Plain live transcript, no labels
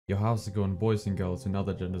Yo, how's it going, boys and girls and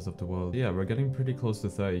other genders of the world? Yeah, we're getting pretty close to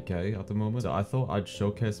 30k at the moment, so I thought I'd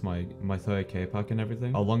showcase my 30k pack and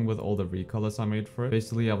everything, along with all the recolors I made for it.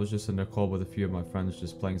 Basically, I was just in a call with a few of my friends,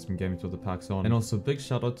 just playing some games with the packs on. And also, big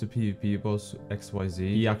shout out to PvP Boss XYZ.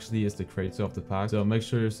 He actually is the creator of the pack, so make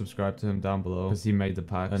sure you subscribe to him down below, because he made the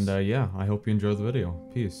pack. And yeah, I hope you enjoy the video.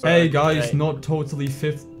 Peace. Hey guys, not totally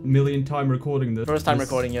 5th million time recording this. First time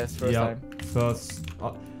recording, yes, first time. First.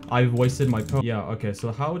 I've wasted my pearl. Yeah, okay,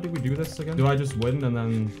 so how do we do this again? Do I just win and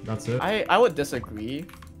then that's it? I would disagree,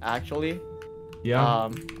 actually. Yeah.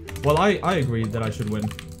 Well, I agree that I should win.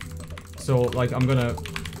 So, like, I'm gonna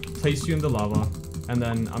place you in the lava, and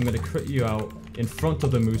then I'm gonna crit you out in front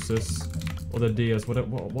of the mooses, or the deers, what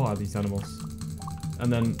are these animals?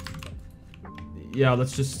 And then, yeah,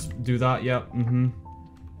 let's just do that, yeah,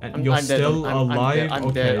 And you're still alive?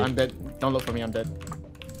 I'm dead, I'm dead. Don't look for me, I'm dead.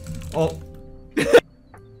 Oh.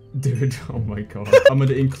 Dude, oh my god. I'm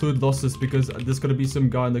gonna include losses because there's gonna be some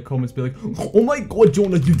guy in the comments be like, oh my god,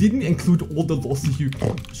 Jonah, you didn't include all the losses you...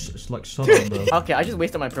 Like, shut up, bro. Okay, I just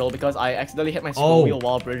wasted my pearl because I accidentally hit my scroll wheel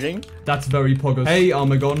while bridging. That's very poggers. Hey,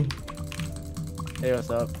 Armagon. Hey, what's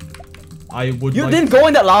up? I would You didn't go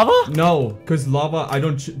in that lava? No, because lava,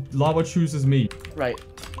 lava chooses me. Right.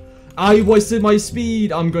 I wasted my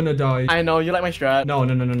speed. I'm gonna die. I know, you like my strat. No.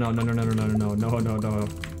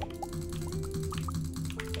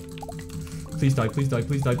 Please die, please die,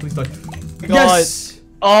 please die, please die. God. Yes!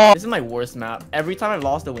 Oh, this is my worst map. Every time I've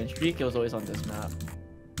lost the win streak, it was always on this map.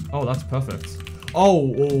 Oh, that's perfect. Oh,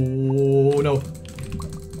 no.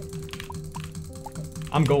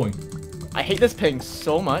 I'm going. I hate this ping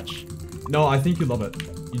so much. No, I think you love it.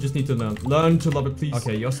 You just need to learn to love it, please.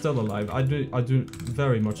 Okay, you're still alive. I do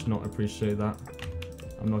very much not appreciate that.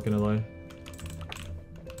 I'm not gonna lie.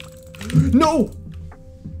 No!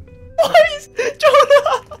 What?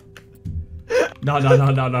 Jonah! No,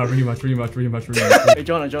 rematch. Hey,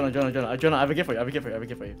 Jonah, I have a gift for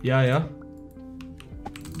you, Yeah.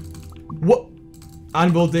 What?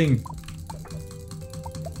 Anvil ding.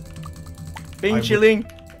 Bing chilling.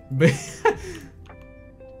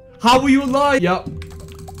 How will you lie? Yep.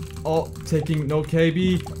 Oh, taking no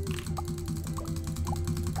KB.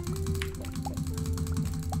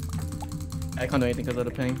 I can't do anything because of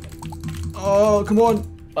the ping. Oh, come on.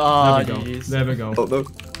 Oh, there we go. Geez. There we go. Oh, no.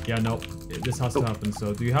 Yeah, no. This has to happen.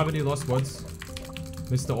 So, do you have any lost words,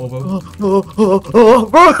 Mr. Ovo?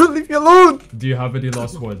 Bro, leave me alone. Do you have any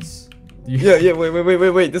lost words? Yeah,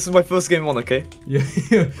 wait. This is my first game on, okay? Yeah.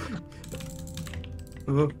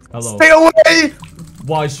 Hello. Stay away!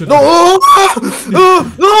 Why should No!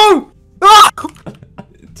 No!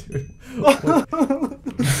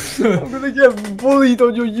 Dude, I'm gonna get bullied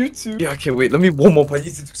on your YouTube. Yeah, okay, wait, let me warm up. I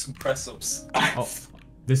need to do some press-ups. Oh,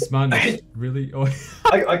 this man is really... Oh.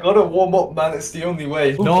 I gotta warm up, man. It's the only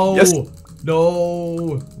way. No! Yes.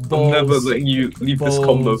 No! Balls. I'm never letting you leave this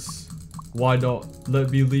combo. Why not?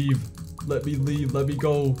 Let me leave. Let me leave. Let me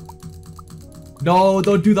go. No,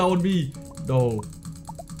 don't do that on me. No.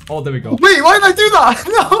 Oh, there we go. Wait, why did I do that?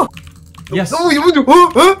 No! Yes. No, you would do...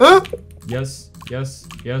 Yes.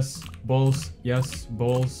 Balls. Yes,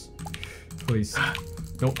 balls. Please.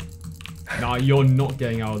 Nope. Nah, you're not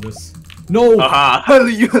getting out of this. No! Hell,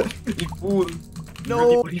 you fool.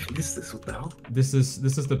 No! What even is this? What the hell? This is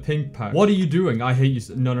the pink pack. What are you doing? I hate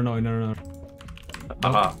you. No. No.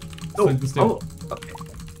 Oh, okay.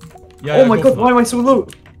 Yeah, oh my god, why am I so low?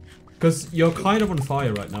 Because you're kind of on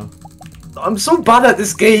fire right now. I'm so bad at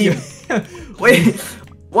this game. Wait,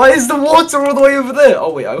 why is the water all the way over there?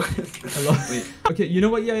 Oh wait, Hello. Wait. Okay, you know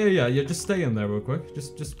what? Yeah. Just stay in there real quick.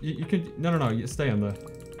 Just you can. No. You stay in there.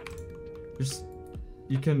 Just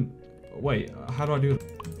you can. Wait, how do I do it?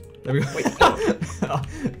 There we go. Wait.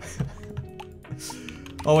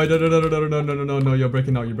 Oh wait, no. You're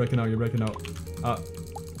breaking out.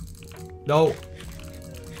 No.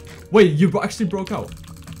 Wait, you actually broke out.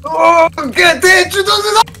 Oh, get it! You don't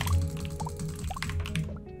do that!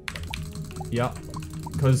 Yeah,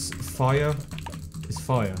 because fire is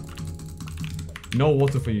fire. No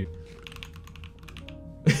water for you.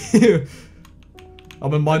 I'm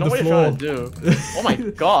gonna mine the floor. What are you trying to do? Oh my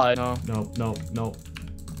god. No. No.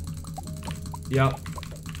 Yeah.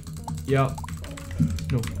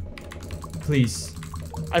 No. Please.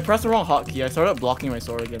 I pressed the wrong hotkey. I started blocking my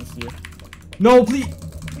sword against you. No, please.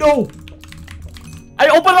 No. I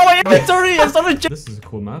opened all my inventory and started. This is a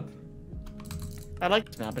cool map. I like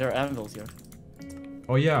this map, but there are anvils here.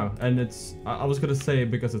 Oh yeah, and it's... I was gonna say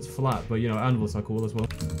because it's flat, but you know, anvils are cool as well.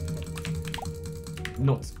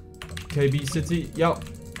 Not KB City. Yep.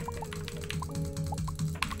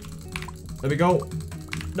 There we go.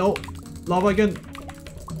 No. Lava again.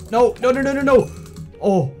 No.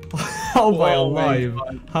 Oh. How am I Oh my alive?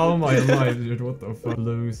 God. How am I alive, dude? What the fuck?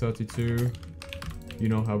 Blue 32. You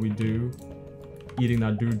know how we do. Eating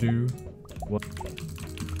that doo-doo. What?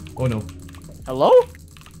 Oh no. Hello?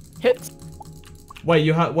 Hit. Wait,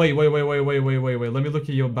 you have. Wait. Let me look at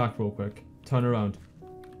your back real quick. Turn around.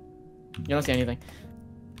 You don't see anything.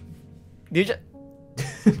 Did you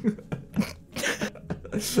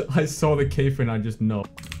I saw the cape and I just know.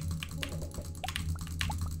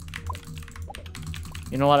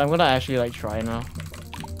 You know what? I'm gonna actually like try now.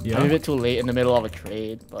 Yeah. I'm a bit too late in the middle of a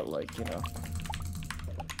trade, but like, you know.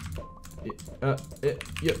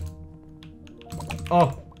 Yeah.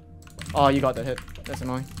 Oh. Oh, you got that hit. That's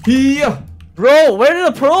annoying. Yeah. Bro, where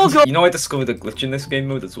did the pro go? You know I discovered a glitch in this game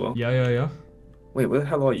mode as well. Yeah. Wait, where the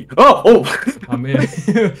hell are you? Oh! I'm here.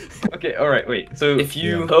 Okay, alright, wait. So if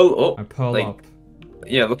you Yeah. curl up, I pearl like, up.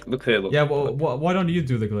 yeah, look here, look. Yeah, well, why don't you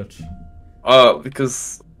do the glitch?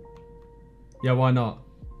 Because, Yeah, why not?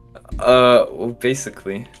 well,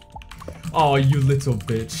 basically. Oh, you little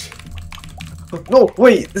bitch. No,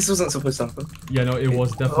 wait, this wasn't supposed to happen. Yeah, no, it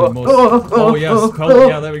was definitely most. Oh yes, pearl.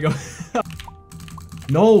 Yeah, there we go.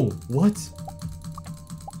 No, what?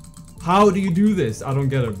 How do you do this? I don't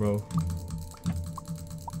get it, bro.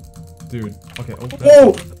 Dude, okay. Oh,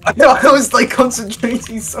 Whoa! I was like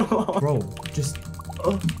concentrating so hard. bro, just.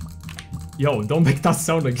 Yo, don't make that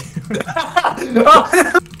sound again.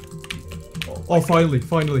 Oh, finally,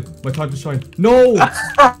 my time to shine. No.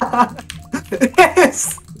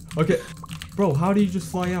 Yes. Okay, bro, how do you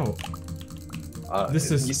just fly out?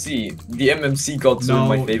 This is. You see, the MMC gods are in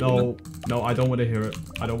my favor. No, I don't want to hear it.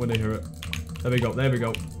 There we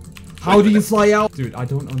go. How do you fly out? Dude, I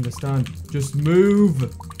don't understand. Just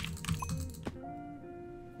move.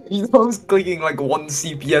 You know, I was clicking like 1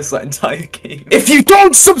 CPS that entire game. If you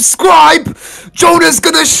don't subscribe, Jonah's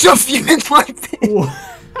gonna shove you in my pit.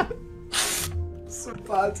 So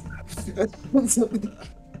bad.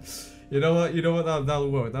 You know what? That'll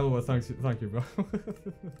work. Thank you, bro.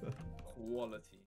 Quality.